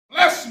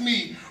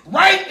me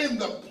right in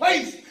the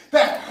place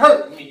that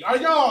hurt me. Are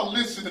y'all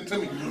listening to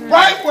me?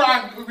 Right where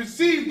I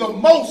received the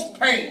most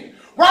pain.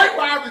 Right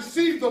where I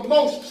received the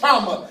most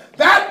trauma.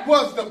 That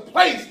was the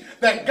place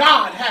that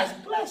God has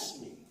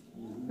blessed me.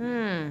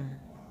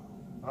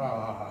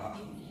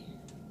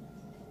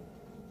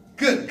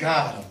 Good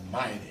God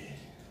Almighty.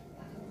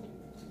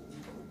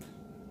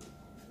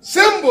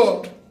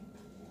 Simba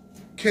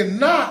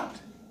cannot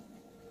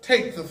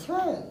take the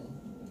throne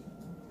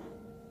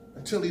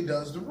until he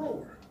does the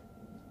roar.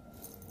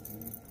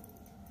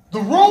 The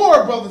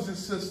roar, brothers and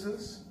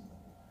sisters,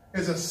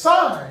 is a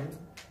sign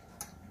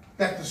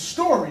that the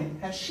story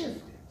has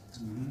shifted.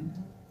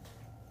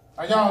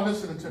 Are y'all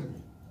listening to me?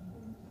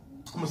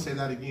 I'm going to say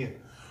that again.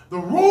 The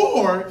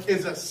roar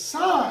is a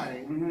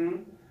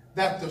sign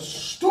that the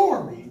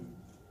story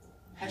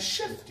has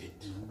shifted.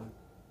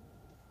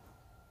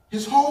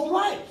 His whole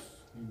life,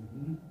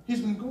 he's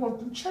been going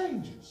through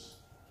changes.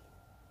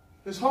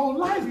 His whole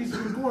life, he's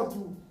been going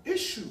through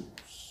issues,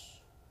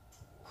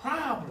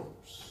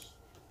 problems,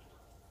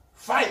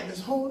 fighting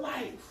his whole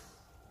life.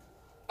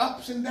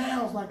 Ups and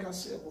downs, like I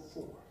said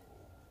before.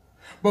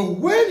 But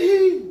when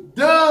he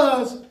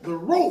does the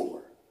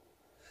roar,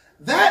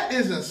 that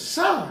is a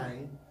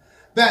sign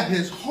that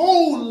his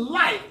whole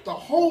life, the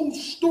whole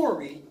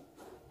story,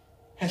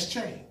 has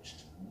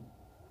changed.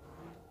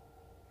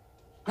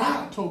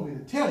 God told me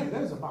to tell you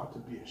there's about to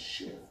be a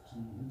shift.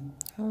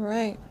 All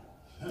right.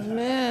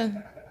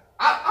 Amen.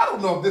 I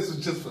don't know if this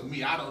is just for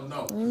me. I don't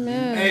know.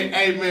 Amen.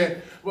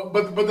 Amen.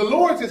 But the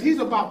Lord says he's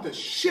about to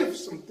shift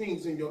some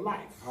things in your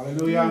life.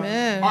 Hallelujah.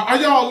 Amen. Are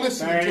y'all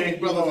listening to me,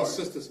 brothers Lord. and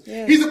sisters?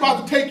 Yes. He's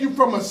about to take you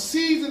from a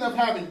season of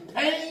having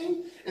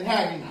pain and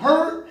having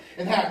hurt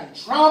and having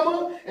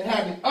trauma and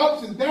having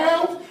ups and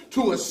downs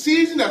to a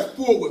season that's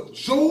full with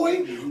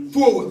joy,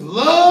 full with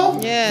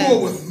love, Yes.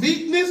 full with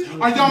meekness.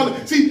 Are y'all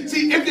see?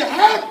 If you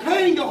have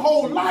pain your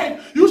whole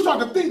life, you start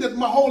to think that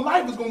my whole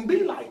life is going to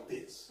be like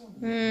this.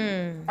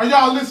 Are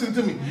y'all listening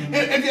to me?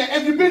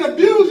 If you've been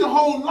abused your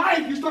whole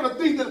life, you start to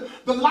think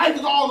that the life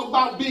is all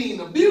about being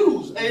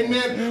abused.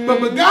 Amen.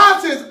 But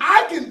God says,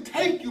 I can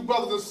take you,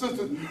 brothers and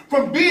sisters,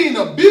 from being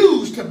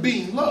abused to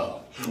being loved.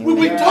 When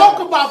we talk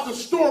about the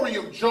story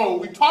of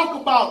Job, we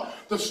talk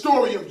about the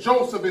story of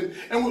Joseph,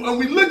 and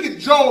we look at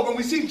Job, and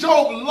we see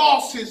Job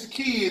lost his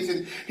kids,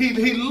 and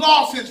he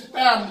lost his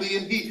family,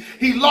 and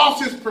he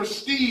lost his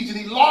prestige, and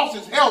he lost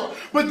his health.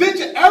 But did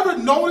you ever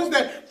notice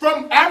that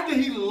from after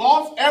he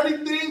lost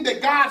everything,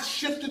 that God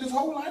shifted his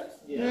whole life?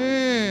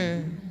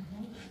 Yeah.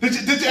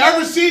 Did you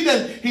ever see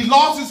that he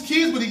lost his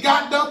kids, but he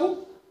got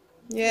double?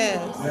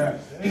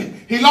 Yes.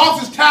 He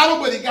lost his cattle,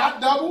 but he got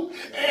double.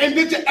 And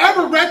did you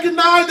ever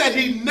recognize that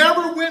he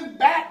never went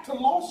back to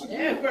loss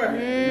again?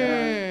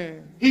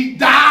 Never. He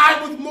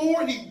died with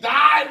more. He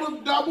died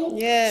with double.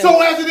 Yes.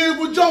 So as it is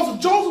with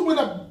Joseph. Joseph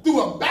went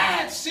through a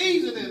bad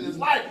season in his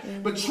life.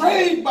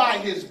 Betrayed by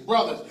his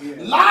brothers.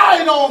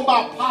 Lied on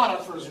by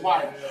Potiphar's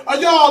wife. Are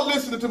y'all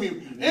listening to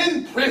me?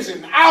 In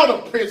prison, out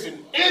of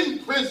prison, in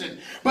prison.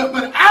 But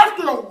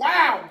after a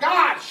while,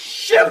 God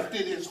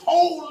shifted his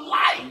whole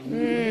life.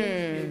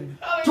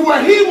 To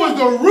where he was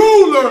the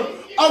ruler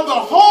of the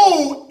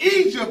whole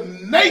Egypt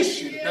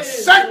nation. The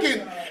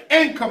second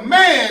in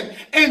command,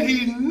 and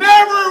he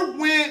never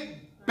went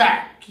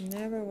back.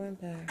 Never went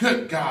back.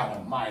 Good God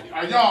Almighty.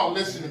 Are y'all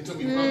listening to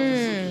me, brothers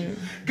and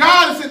sisters?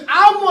 God said,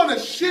 I want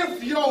to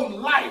shift your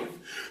life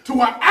to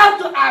where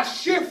after I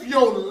shift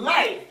your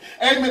life,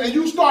 amen, and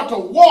you start to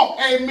walk,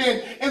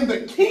 amen, in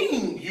the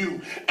king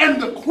you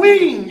and the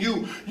queen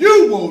you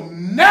will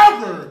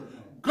never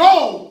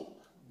go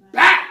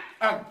back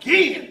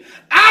again.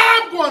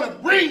 I'm going to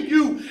bring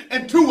you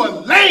into a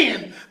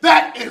land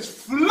that is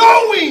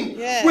flowing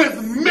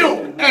with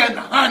milk and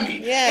honey.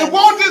 Yes. It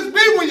won't just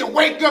be when you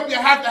wake up you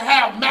have to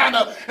have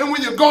manna, and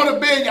when you go to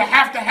bed you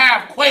have to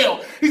have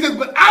quail. He says,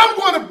 but I'm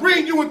going to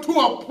bring you into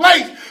a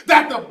place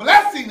that the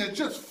blessing is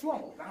just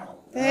flowing out.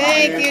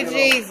 Thank you,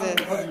 Jesus.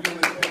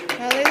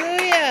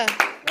 Hallelujah.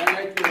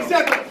 He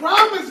said the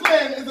promised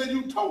land is a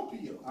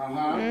utopia.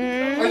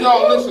 And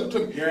y'all listen to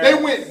me. They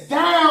went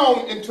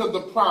down into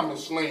the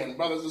promised land,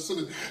 brothers and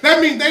sisters.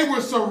 That means they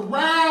were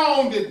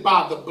surrounded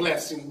by the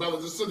blessing,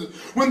 brothers and sisters.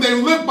 When they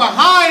looked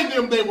behind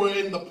them, they were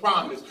in the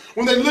promise.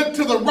 When they looked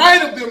to the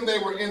right of them, they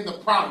were in the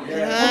promise.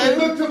 When they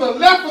looked to the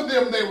left of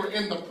them, they were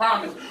in the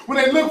promise. When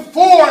they looked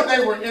forward,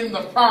 they were in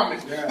the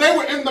promise. They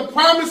were in the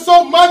promise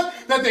so much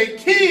that their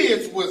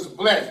kids was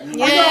blessed.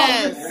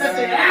 That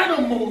their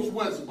animals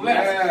was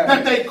blessed.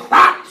 That their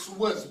crops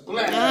was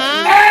blessed.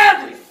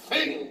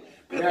 Everything.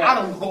 I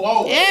don't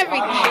know.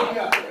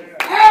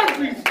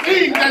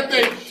 Everything that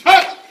they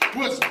touched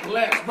was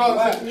blessed,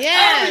 brothers.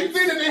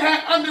 Everything that they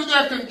had under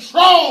their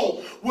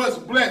control was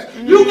blessed.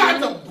 You got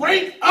to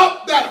break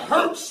up that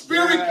hurt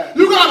spirit.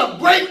 You got to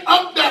break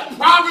up that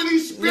poverty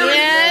spirit.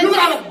 You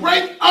got to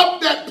break up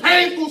that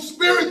painful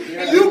spirit.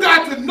 And you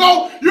got to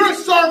know you're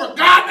serving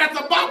God that's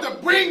about to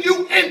bring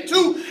you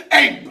into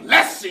a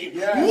blessing.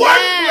 One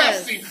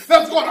blessing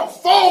that's going to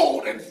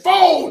fold and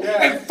fold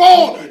and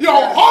fold your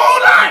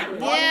whole life.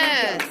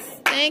 Yes.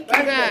 Thank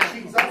you,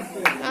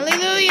 God.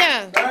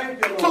 Hallelujah.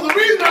 Thank you, Lord. So the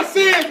reason I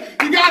said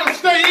you got to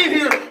stay in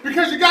here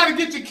because you got to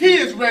get your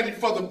kids ready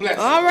for the blessing.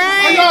 All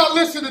right. Are y'all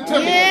listening to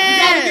me? You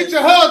got to get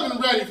your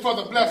husband ready for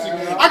the blessing.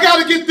 I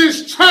got to get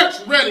this church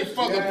ready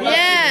for the blessing.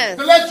 Yes.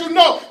 To let you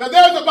know that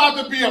there's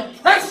about to be a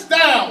press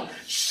down,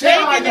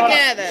 Shaking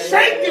together.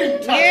 shaking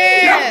together,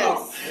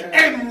 Yes.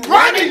 and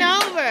running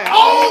over.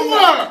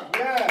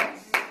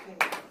 Yes.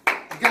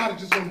 God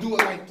is just going to do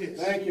it like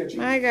this. Thank you, Jesus.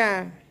 My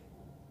God.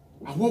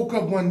 I woke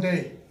up one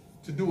day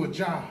to do a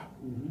job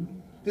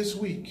this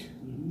week.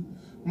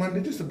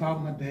 Monday, just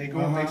about my day. Go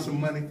and make some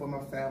money for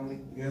my family.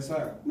 Yes,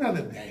 sir.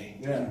 Another day.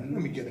 Yeah.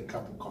 Let me get a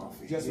cup of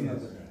coffee. Just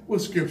another day.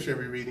 What scripture are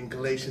we reading?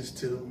 Galatians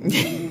 2.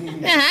 Hey,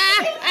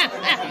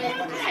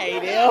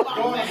 Bill.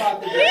 Going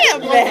about the Be day. a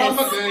Going mess. about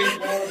my day.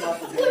 Going about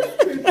the day.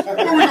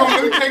 What we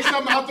gonna do? Take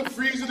something out the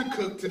freezer to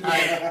cook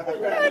tonight.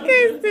 I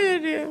can't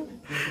stand you.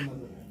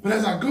 But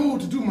as I go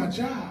to do my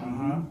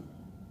job,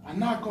 I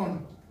knock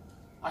on.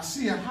 I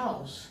see a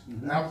house,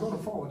 and I was on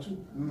the phone with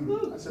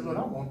you. I said, Lord,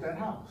 I want that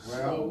house.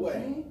 Well,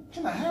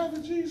 Can I have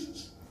it,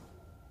 Jesus?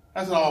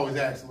 That's what I always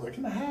ask the Lord.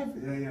 Can I have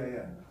it?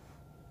 yeah.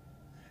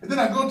 And then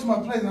I go to my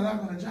place and I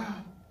knock on the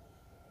job.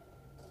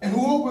 And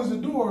who opens the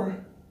door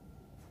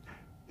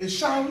is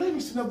Sean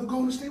Livingston of the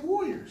Golden State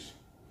Warriors.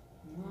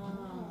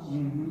 Wow.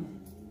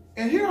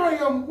 And here I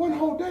am one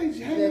whole day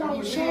hanging out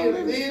with Sean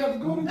Livingston of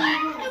the Golden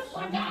State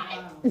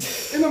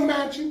Warriors. In a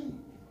mansion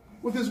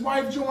with his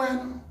wife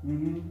Joanna.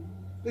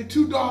 Their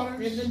 2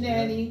 daughters. And the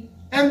nanny.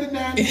 And the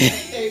nanny.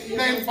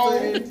 named Paul.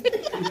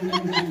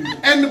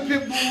 And the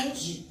pit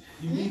bulls.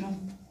 You meet him?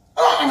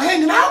 I'm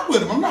hanging out with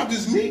them. I'm not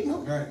just meeting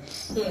them. Right.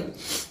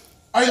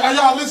 Are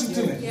y'all listening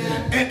to me?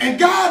 Yeah. And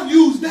God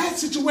used that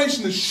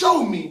situation to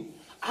show me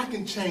I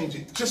can change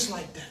it just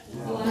like that.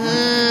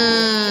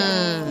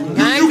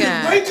 My You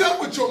can God. wake up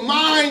with your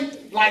mind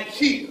like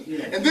here.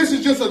 And this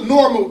is just a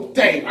normal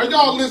day. Are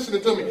y'all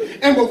listening to me?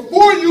 And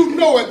before you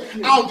know it,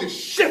 I'll just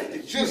shift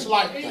it just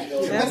like that.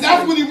 And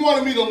that's what he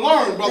wanted me to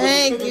learn, brother.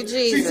 Thank you,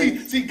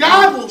 Jesus. See,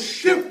 God will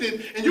shift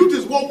it, and you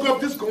just woke up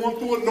just going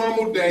through a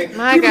normal day.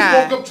 My you God.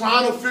 just woke up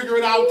trying to figure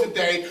it out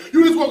today.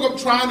 You just woke up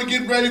trying to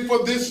get ready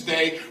for this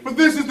day. But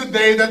this is the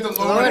day that the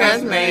Lord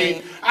has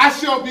made. I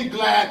shall be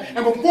glad.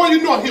 And before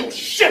you know it, he'll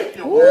shift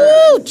your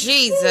Ooh,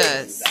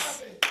 Jesus.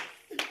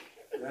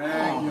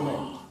 Thank you,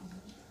 Lord.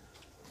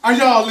 Are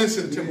y'all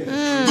listening to me?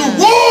 The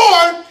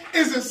roar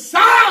is a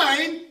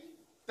sign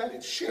that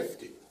it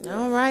shifted.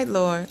 All right,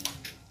 Lord.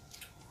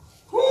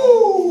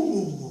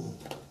 Woo.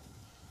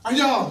 Are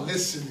y'all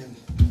listening?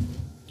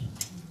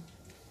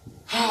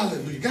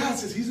 Hallelujah. God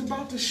says he's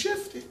about to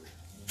shift it.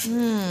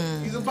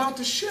 He's about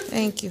to shift it.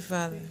 Thank you,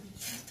 Father.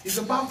 He's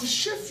about to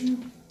shift you.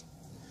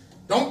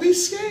 Don't be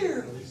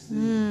scared.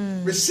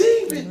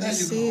 Receive it.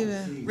 Receive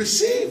it.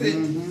 Receive it.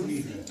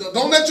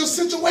 Don't let your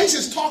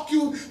situations talk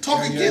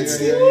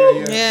against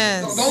you.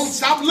 Yes. Don't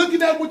stop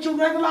looking at it with your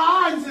regular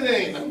eyes. It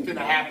ain't nothing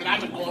gonna happen.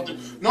 I've been going through.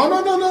 No.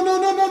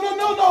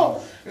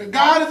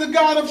 God is a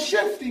God of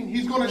shifting.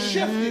 He's gonna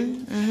shift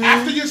it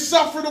after you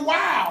suffered a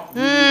while.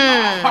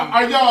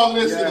 Are y'all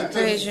listening to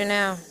Praise me? you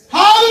now.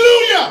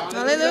 Hallelujah.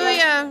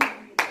 Hallelujah.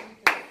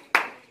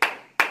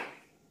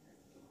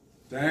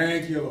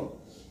 Thank you, Lord.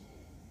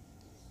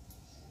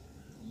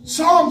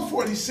 Psalm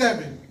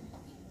 47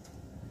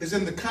 is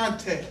in the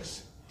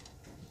context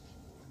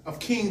of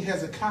King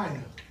Hezekiah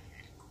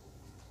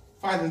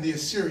fighting the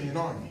Assyrian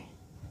army.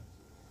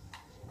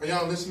 Are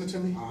y'all listening to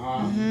me?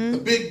 The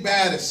big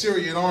bad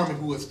Assyrian army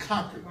who has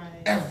conquered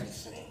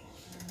everything,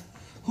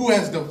 who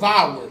has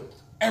devoured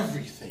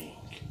everything.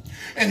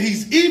 And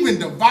he's even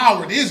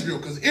devoured Israel,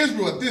 because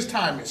Israel at this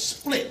time is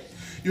split.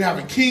 You have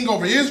a king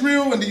over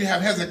Israel, and then you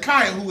have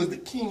Hezekiah, who is the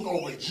king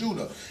over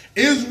Judah.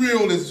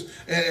 Israel is,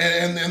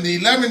 and the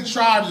 11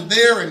 tribes are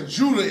there, and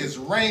Judah is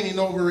reigning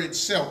over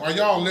itself. Are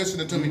y'all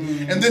listening to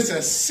me? And this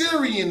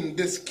Assyrian,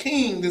 this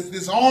king,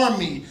 this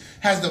army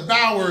has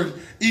devoured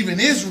even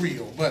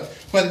Israel.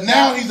 But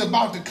now he's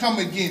about to come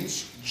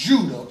against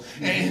Judah,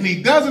 and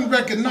he doesn't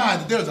recognize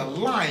that there's a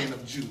Lion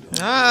of Judah.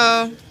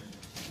 Uh-oh.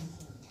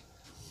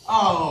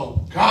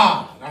 Oh,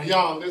 God. Are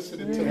y'all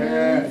listening to me?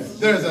 Yes.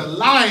 There's a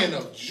Lion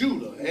of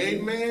Judah.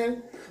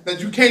 Amen. That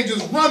you can't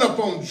just run up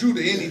on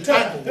Judah any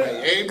type of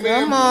way.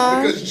 Amen. Come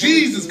on. Because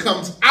Jesus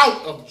comes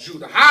out of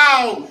Judah.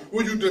 How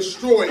will you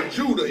destroy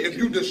Judah? If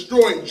you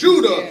destroy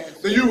Judah,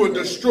 then you will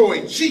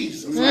destroy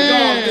Jesus. Are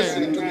y'all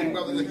listening to me,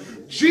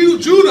 brothers?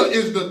 Judah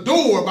is the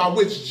door by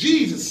which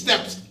Jesus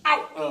steps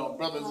out of,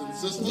 brothers and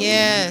sisters.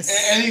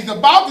 Yes. And he's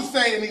about to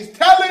say, and he's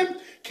telling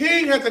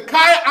King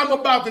Hezekiah, I'm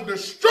about to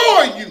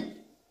destroy you.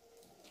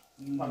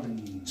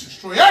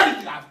 Destroy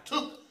everything. I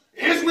took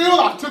Israel,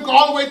 I took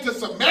all the way to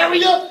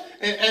Samaria,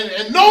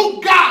 and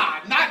no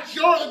God, not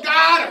your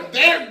God or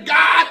their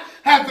God,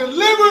 have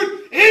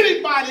delivered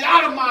anybody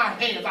out of my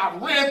hands. I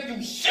ran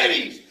through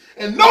cities,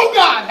 and no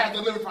God has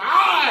delivered, for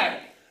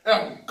I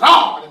am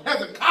God. And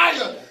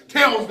Hezekiah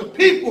tells the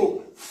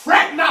people,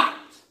 fret not.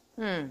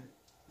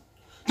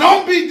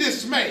 Don't be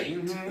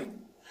dismayed.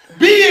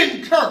 Be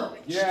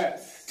encouraged.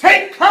 Yes.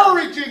 Take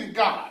courage in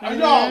God. Are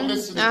y'all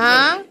listening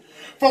to me?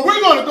 For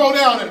we're going to go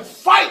down and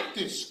fight fight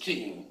this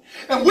king.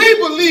 And we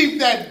believe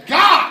that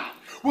God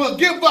will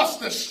give us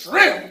the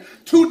strength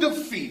to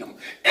defeat him.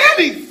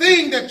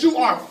 Anything that you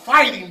are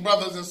fighting,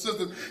 brothers and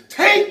sisters,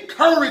 take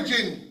courage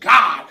in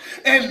God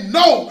and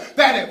know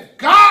that if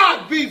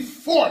God be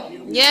for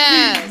you,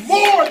 Yes. he's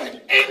more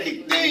than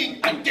anything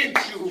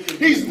against you.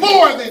 He's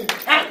more than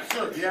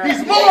cancer.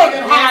 He's more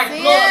than high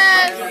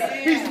blood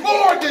pressure. He's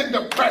more than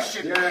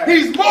depression.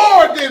 He's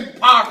more than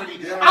poverty.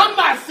 I'm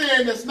not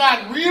saying it's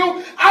not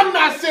real. I'm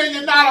not saying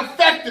you're not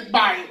affected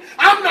by it.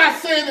 I'm not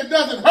saying it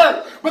doesn't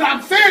hurt. But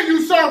I'm saying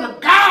you serve a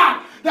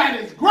God that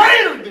is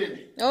greater than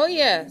it. Oh,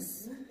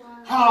 yes.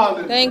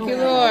 Hallelujah. Thank you,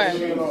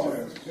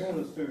 Lord.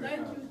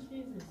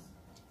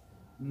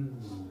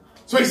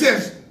 So he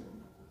says,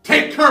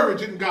 take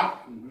courage in God.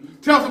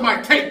 Tell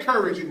somebody, take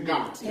courage in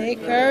God.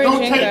 Take courage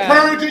Don't in take God.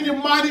 courage in your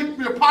money,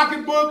 your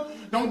pocketbook.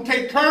 Don't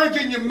take courage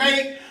in your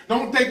mate.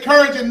 Don't take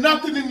courage in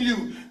nothing in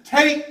you.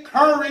 Take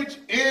courage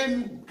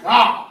in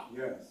God.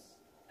 Yes.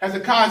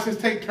 Hezekiah says,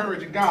 take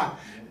courage in God.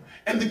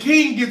 And the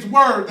king gets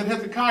word that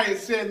Hezekiah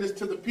is saying this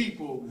to the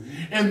people.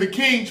 And the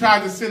king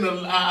tries to send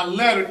a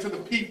letter to the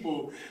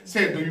people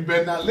saying, you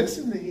better not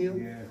listen to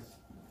him. Yes.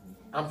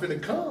 I'm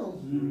finna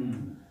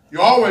come.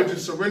 You always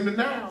just surrender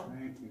now.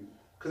 Thank you.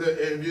 Because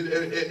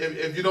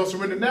if you don't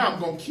surrender now, I'm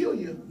going to kill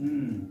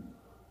you.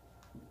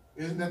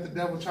 Isn't that the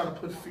devil trying to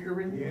put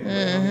fear in you?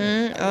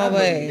 Mm-hmm. I know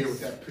you hear what Always.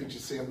 that preacher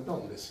saying, but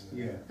don't listen to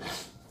that.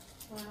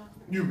 Yeah.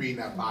 You read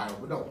that Bible,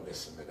 but don't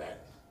listen to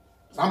that.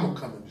 I'm going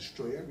to come and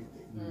destroy everything.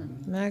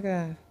 My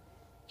God.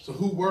 So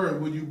whose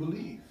word will you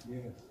believe?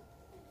 Yes.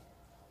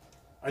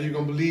 Are you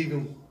going to believe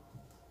in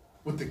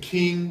what the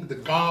king, the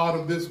God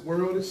of this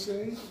world is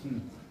saying?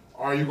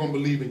 Or are you going to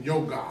believe in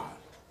your God,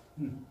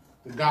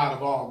 the God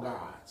of all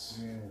gods?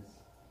 Yes.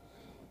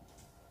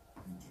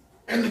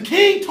 And the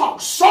king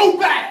talks so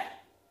bad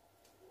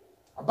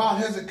about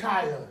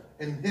Hezekiah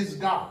and his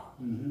God.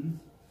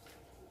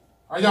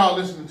 Are y'all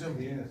listening to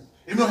me? Yes.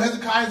 Even though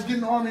Hezekiah is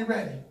getting the army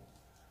ready,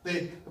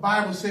 the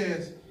Bible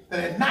says that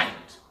at night,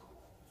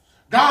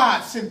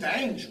 God sent the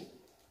angel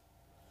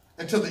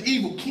into the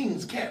evil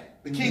king's camp,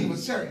 the king of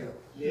Assyria,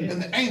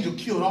 and the angel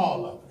killed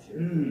all of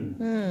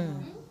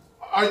them.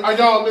 Are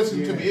y'all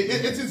listening to me?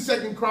 It's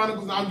in 2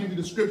 Chronicles. I'll give you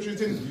the scripture.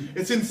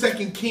 It's in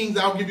 2 Kings.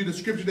 I'll give you the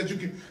scripture that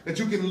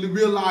you can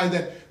realize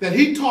that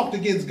he talked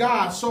against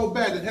God so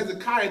bad that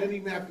Hezekiah didn't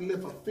even have to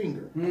lift a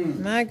finger.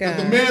 My That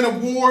the God. men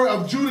of war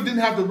of Judah didn't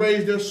have to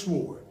raise their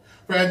sword.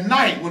 For at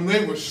night, when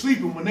they were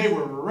sleeping, when they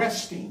were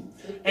resting,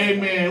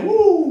 amen,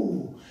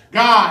 woo,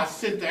 God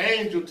sent the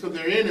angel to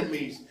their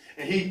enemies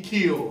and he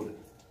killed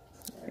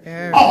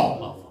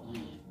all of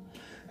them.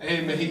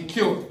 Amen. He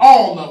killed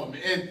all of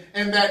them.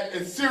 And that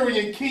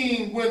Assyrian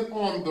king went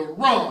on the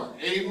run.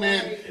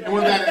 Amen. And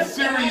when that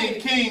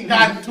Assyrian king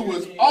got into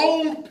his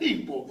own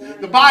people,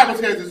 the Bible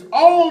says his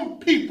own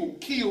people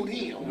killed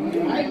him.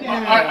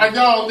 Are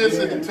y'all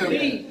listening to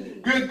me?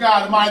 Good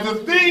God Almighty. The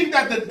thing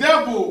that the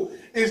devil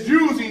is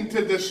using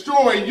to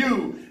destroy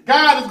you,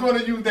 God is going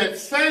to use that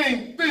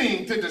same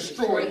thing to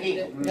destroy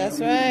him. That's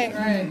right.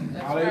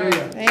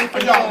 Hallelujah. Thank Are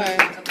you, y'all Lord.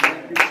 listening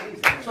to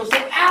me? So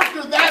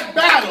after that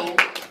battle,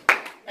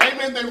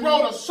 amen, they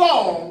wrote a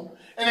song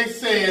and they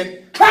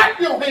said, clap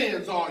your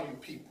hands, all you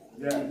people.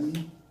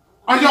 Yes.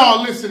 Are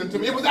y'all listening to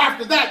me? It was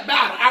after that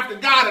battle, after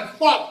God had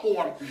fought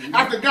for them,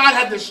 after God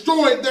had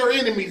destroyed their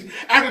enemies,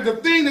 after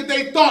the thing that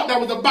they thought that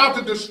was about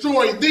to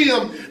destroy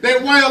them, they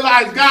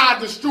realized God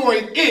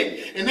destroyed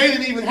it, and they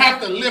didn't even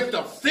have to lift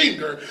a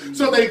finger.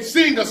 So they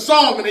sing a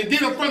song, and they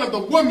get in front of the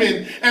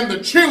women and the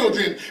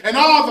children and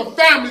all the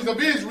families of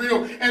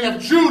Israel and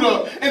of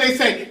Judah, and they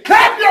say,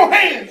 clap your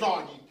hands,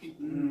 all you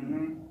people.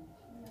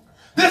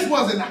 This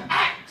wasn't an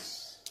act.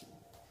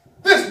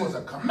 This was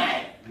a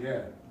command.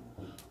 Yeah.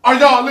 Are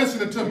y'all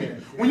listening to me?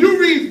 When you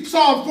read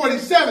Psalm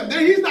 47, there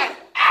he's not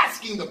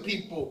asking the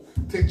people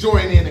to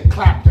join in and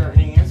clap their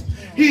hands.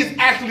 He is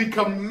actually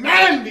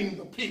commanding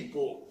the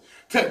people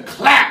to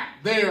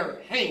clap their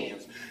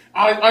hands.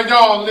 Are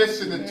y'all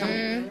listening to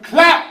me?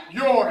 Clap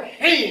your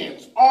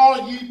hands,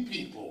 all ye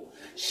people.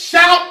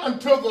 Shout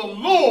unto the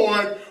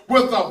Lord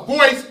with a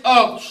voice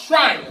of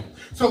triumph.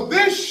 So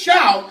this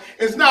shout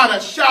is not a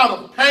shout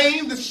of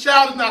pain. This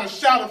shout is not a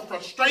shout of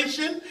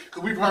frustration.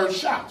 Because we've heard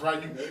shouts,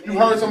 right? You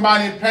heard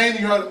somebody in pain.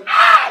 You heard them,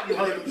 ah! You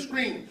heard them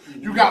scream.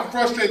 You got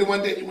frustrated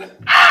one day. You went,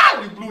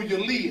 ah! You blew your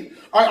lid.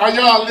 Are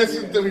y'all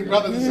listening to me,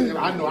 brothers and sisters?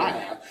 I know I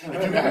have.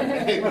 If you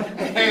have.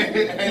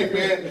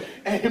 Amen.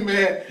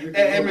 Amen.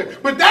 Amen.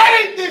 But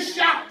that ain't this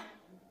shout.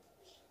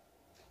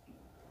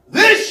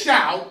 This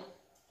shout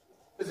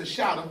is a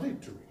shout of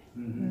victory.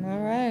 All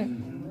right.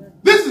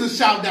 This is a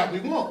shout that we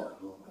want.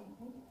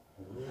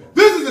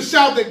 This is a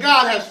shout that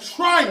God has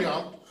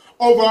triumphed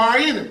over our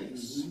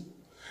enemies.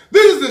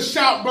 This is a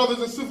shout, brothers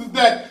and sisters,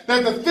 that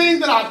the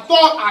thing that I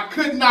thought I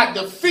could not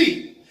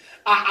defeat,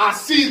 I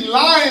see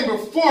lying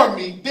before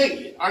me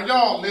dead. Are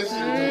y'all listening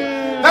to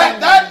me?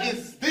 That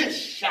is this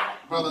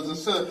shout, brothers and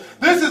sisters.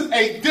 This is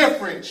a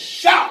different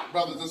shout,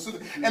 brothers and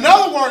sisters. In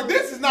other words,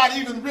 this is not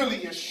even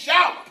really a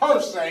shout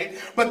per se,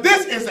 but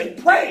this is a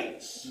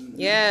praise.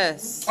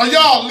 Yes. Are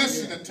y'all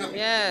listening to me?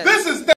 Yes. This is